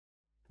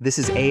This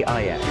is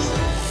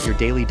AIX, your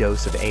daily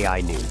dose of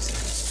AI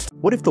news.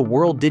 What if the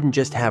world didn't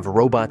just have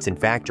robots in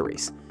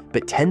factories,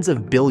 but tens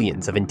of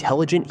billions of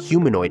intelligent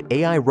humanoid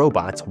AI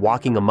robots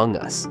walking among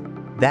us?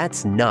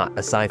 That's not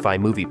a sci-fi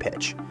movie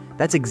pitch.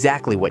 That's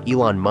exactly what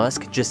Elon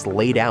Musk just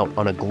laid out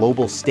on a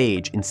global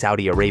stage in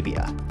Saudi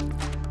Arabia.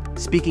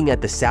 Speaking at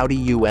the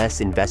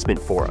Saudi-U.S. Investment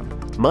Forum,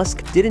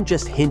 Musk didn't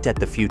just hint at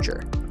the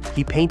future.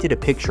 He painted a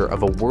picture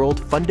of a world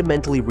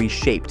fundamentally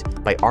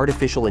reshaped by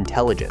artificial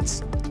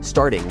intelligence,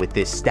 starting with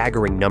this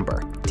staggering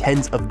number,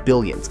 tens of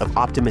billions of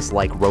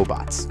Optimus-like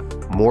robots.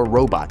 More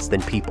robots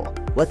than people.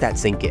 Let that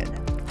sink in.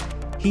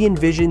 He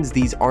envisions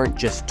these aren't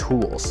just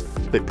tools,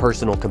 but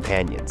personal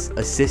companions,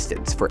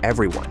 assistants for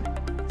everyone.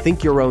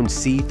 Think your own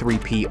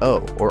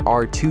C-3PO or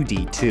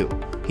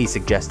R2-D2, he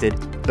suggested,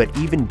 but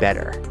even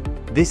better.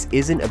 This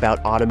isn't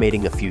about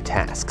automating a few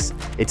tasks.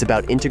 It's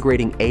about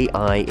integrating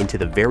AI into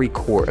the very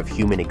core of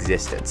human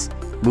existence,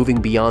 moving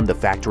beyond the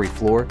factory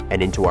floor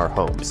and into our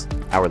homes,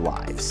 our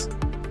lives.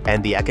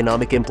 And the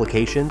economic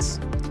implications?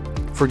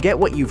 Forget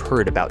what you've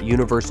heard about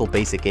universal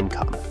basic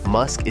income.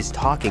 Musk is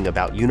talking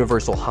about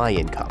universal high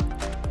income,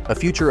 a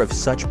future of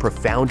such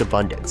profound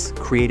abundance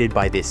created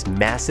by this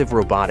massive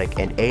robotic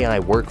and AI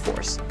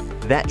workforce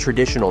that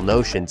traditional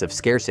notions of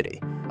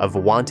scarcity, of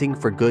wanting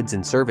for goods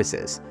and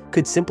services,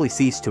 could simply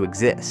cease to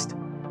exist.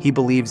 He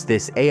believes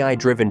this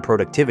AI-driven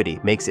productivity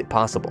makes it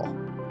possible.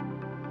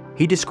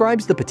 He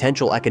describes the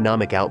potential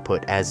economic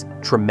output as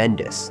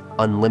tremendous,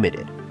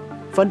 unlimited,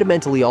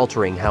 fundamentally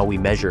altering how we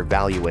measure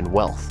value and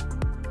wealth.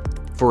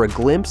 For a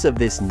glimpse of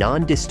this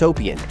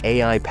non-dystopian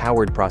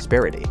AI-powered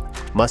prosperity,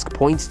 Musk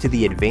points to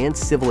the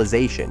advanced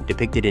civilization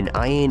depicted in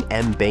Iain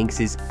M.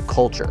 Banks's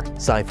Culture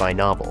sci-fi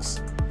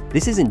novels.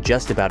 This isn't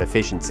just about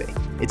efficiency,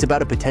 it's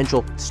about a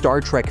potential Star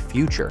Trek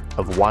future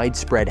of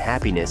widespread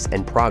happiness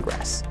and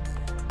progress.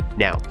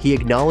 Now, he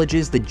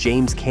acknowledges the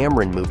James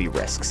Cameron movie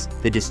risks,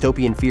 the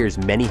dystopian fears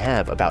many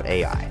have about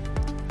AI.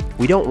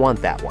 "We don't want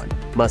that one,"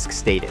 Musk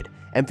stated,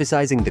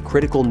 emphasizing the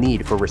critical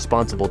need for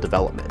responsible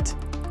development.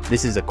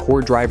 This is a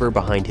core driver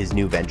behind his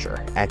new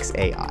venture,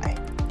 xAI.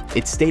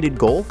 Its stated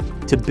goal?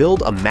 To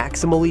build a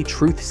maximally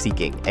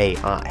truth-seeking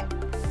AI.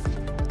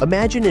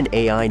 Imagine an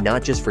AI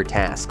not just for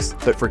tasks,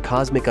 but for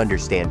cosmic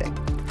understanding.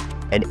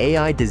 An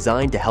AI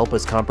designed to help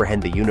us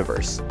comprehend the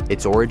universe,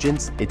 its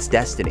origins, its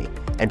destiny,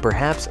 and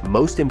perhaps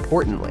most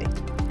importantly,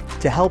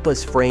 to help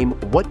us frame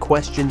what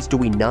questions do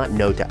we not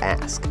know to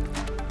ask.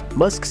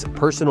 Musk's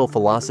personal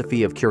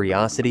philosophy of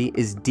curiosity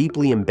is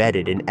deeply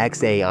embedded in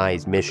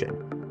xAI's mission,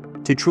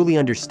 to truly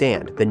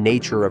understand the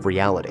nature of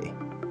reality.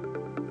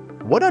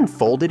 What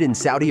unfolded in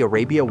Saudi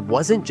Arabia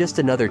wasn't just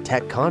another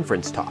tech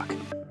conference talk.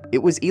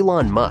 It was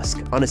Elon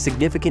Musk on a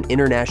significant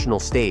international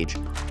stage,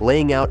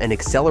 laying out an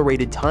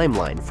accelerated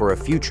timeline for a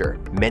future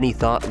many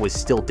thought was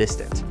still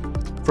distant.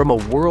 From a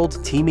world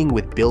teeming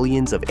with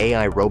billions of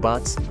AI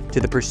robots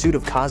to the pursuit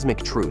of cosmic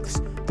truths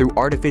through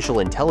artificial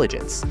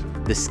intelligence,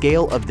 the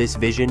scale of this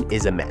vision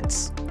is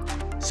immense.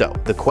 So,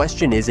 the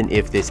question isn't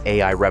if this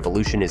AI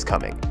revolution is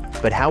coming,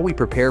 but how we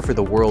prepare for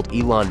the world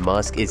Elon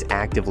Musk is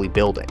actively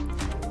building.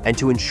 And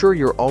to ensure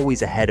you're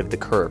always ahead of the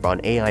curve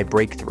on AI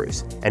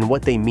breakthroughs and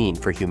what they mean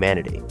for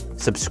humanity,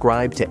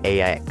 subscribe to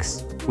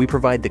AIX. We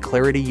provide the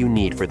clarity you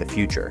need for the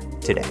future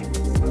today.